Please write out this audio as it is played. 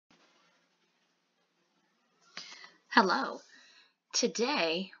Hello.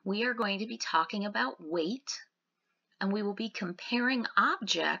 Today we are going to be talking about weight, and we will be comparing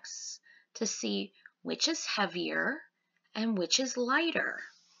objects to see which is heavier and which is lighter.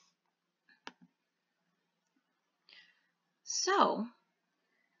 So,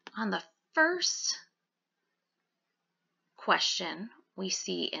 on the first question, we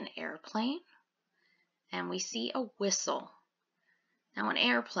see an airplane and we see a whistle. Now, an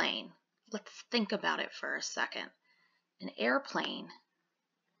airplane, let's think about it for a second. An airplane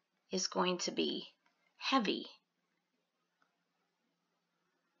is going to be heavy.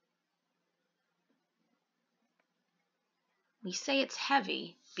 We say it's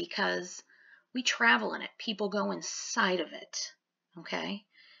heavy because we travel in it. People go inside of it, okay?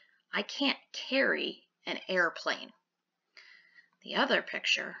 I can't carry an airplane. The other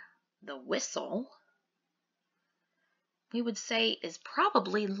picture, the whistle, we would say is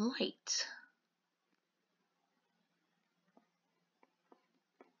probably light.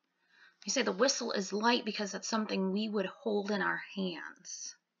 You say the whistle is light because that's something we would hold in our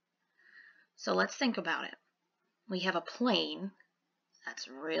hands. So let's think about it. We have a plane that's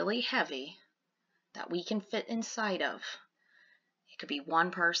really heavy that we can fit inside of. It could be one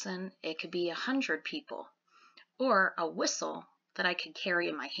person, it could be 100 people, or a whistle that I could carry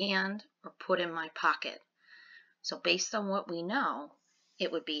in my hand or put in my pocket. So based on what we know,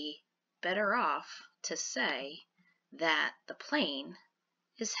 it would be better off to say that the plane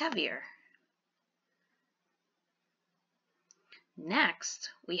is heavier. Next,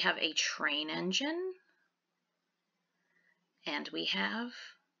 we have a train engine, and we have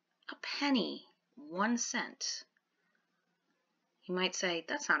a penny, 1 cent. You might say,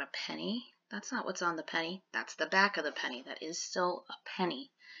 that's not a penny. That's not what's on the penny. That's the back of the penny. That is still a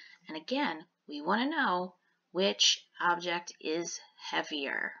penny. And again, we want to know which object is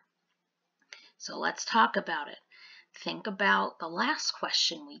heavier. So let's talk about it. Think about the last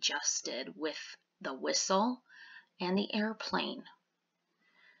question we just did with the whistle and the airplane.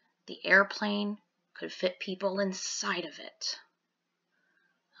 The airplane could fit people inside of it.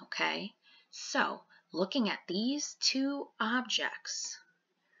 Okay, so looking at these two objects,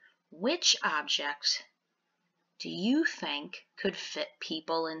 which object do you think could fit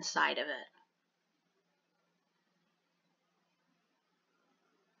people inside of it?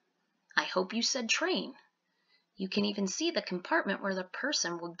 I hope you said train. You can even see the compartment where the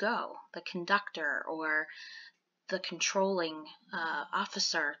person would go, the conductor or the controlling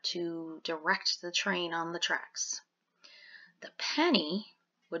officer to direct the train on the tracks. The penny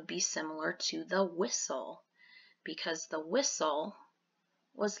would be similar to the whistle because the whistle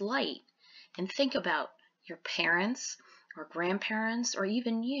was light. And think about your parents or grandparents or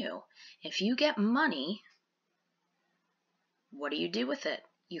even you. If you get money, what do you do with it?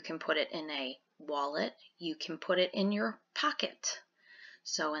 You can put it in a wallet. You can put it in your pocket.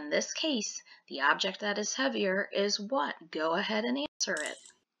 So in this case, the object that is heavier is what? Go ahead and answer it.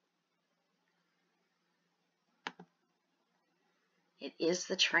 It is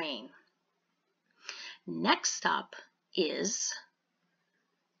the train. Next up is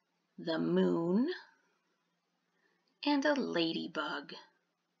the moon and a ladybug.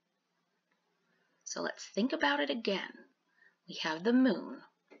 So let's think about it again. We have the moon.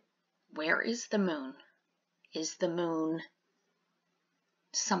 Where is the moon? Is the moon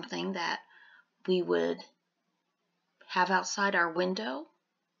something that we would have outside our window,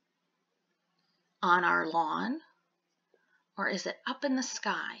 on our lawn, or is it up in the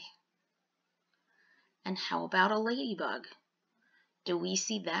sky? And how about a ladybug? Do we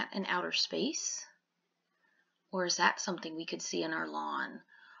see that in outer space? Or is that something we could see in our lawn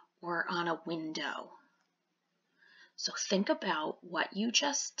or on a window? So think about what you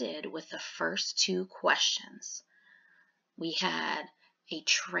just did with the first two questions. We had a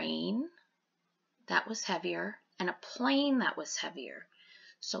train that was heavier and a plane that was heavier.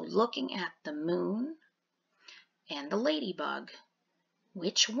 So looking at the moon and the ladybug,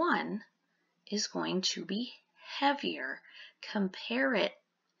 which one is going to be heavier? Compare it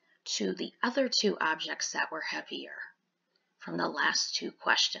to the other two objects that were heavier from the last two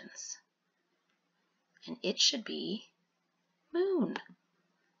questions. And it should be moon.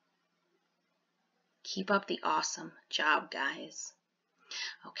 Keep up the awesome job, guys.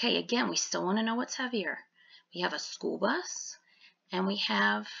 Okay, again, we still want to know what's heavier. We have a school bus and we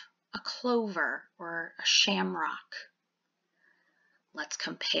have a clover or a shamrock. Let's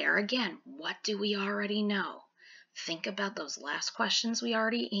compare again. What do we already know? Think about those last questions we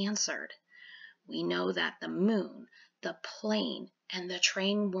already answered. We know that the moon, the plane, and the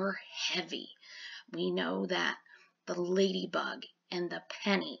train were heavy. We know that the ladybug and the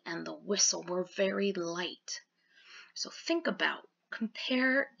penny and the whistle were very light. So think about,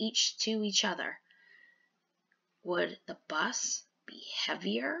 compare each to each other. Would the bus be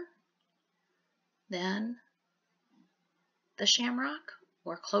heavier than the shamrock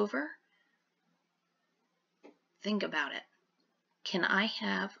or clover? Think about it. Can I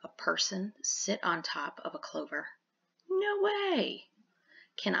have a person sit on top of a clover? No way.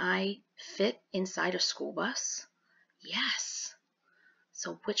 Can I fit inside a school bus? Yes.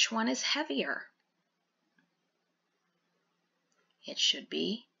 So which one is heavier? It should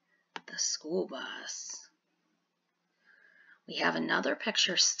be the school bus. We have another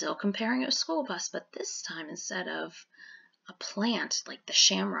picture still comparing a school bus, but this time instead of a plant like the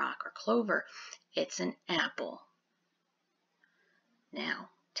shamrock or clover, it's an apple. Now,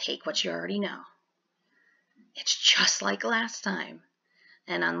 take what you already know. It's just like last time.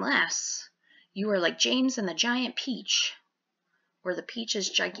 And unless you are like James and the giant peach, where the peach is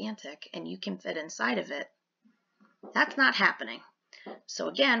gigantic and you can fit inside of it, that's not happening. So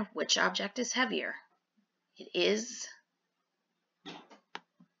again, which object is heavier? It is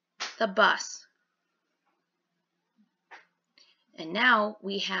the bus. And now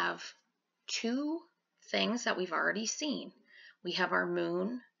we have two things that we've already seen. We have our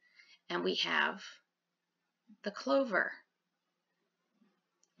moon and we have the clover.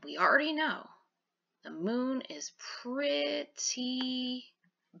 We already know the moon is pretty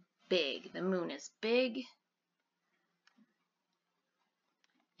big. The moon is big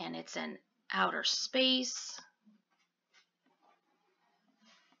and it's in outer space.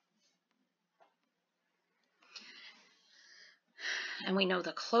 And we know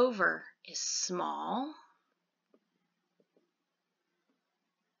the clover is small.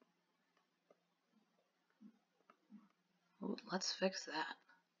 Ooh, let's fix that.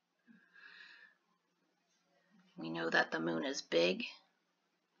 We know that the moon is big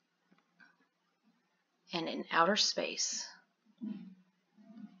and in outer space.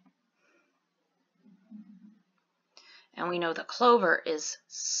 And we know the clover is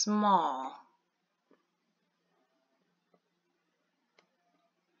small.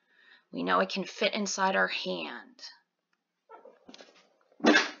 We know it can fit inside our hand.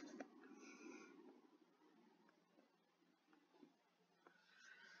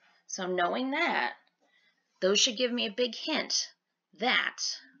 So knowing that, those should give me a big hint that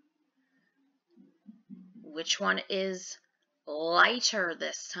which one is lighter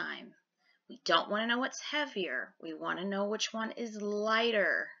this time. We don't want to know what's heavier. We want to know which one is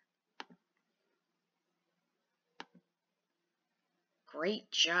lighter.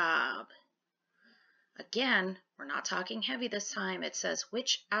 Great job. Again, we're not talking heavy this time. It says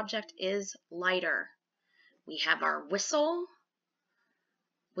which object is lighter. We have our whistle,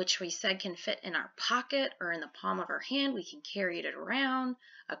 which we said can fit in our pocket or in the palm of our hand. We can carry it around.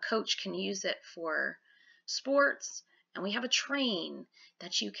 A coach can use it for sports. And we have a train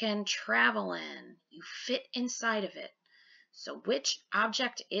that you can travel in. You fit inside of it. So which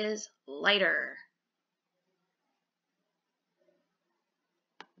object is lighter?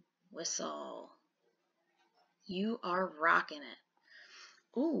 Whistle. You are rocking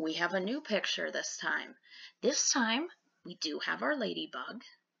it. Ooh, we have a new picture this time. This time, we do have our ladybug.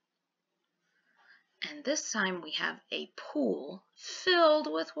 And this time we have a pool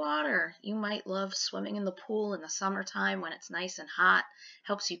filled with water. You might love swimming in the pool in the summertime when it's nice and hot.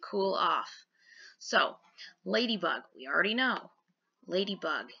 Helps you cool off. So, ladybug, we already know.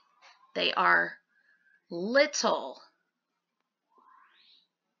 Ladybug, they are little.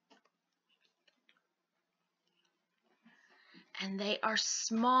 And they are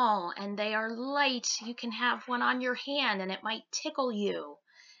small and they are light. You can have one on your hand and it might tickle you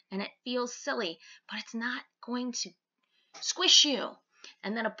and it feels silly, but it's not going to squish you.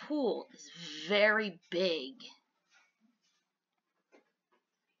 And then a pool is very big.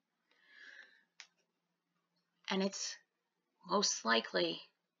 And it's most likely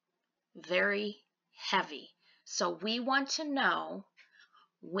very heavy. So we want to know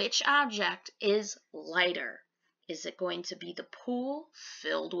which object is lighter. Is it going to be the pool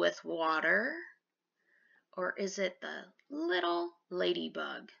filled with water? Or is it the little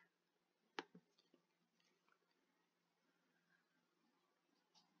ladybug?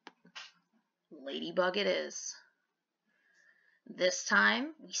 Ladybug it is. This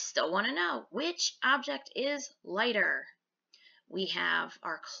time, we still want to know which object is lighter. We have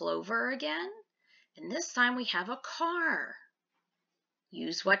our clover again, and this time we have a car.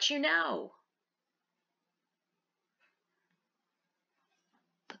 Use what you know.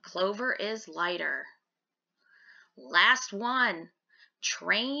 The clover is lighter. Last one,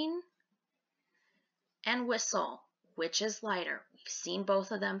 train and whistle. Which is lighter? We've seen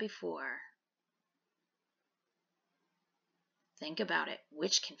both of them before. Think about it.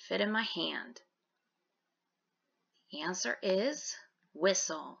 Which can fit in my hand? The answer is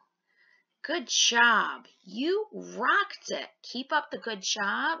whistle. Good job. You rocked it. Keep up the good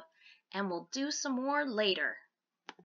job, and we'll do some more later.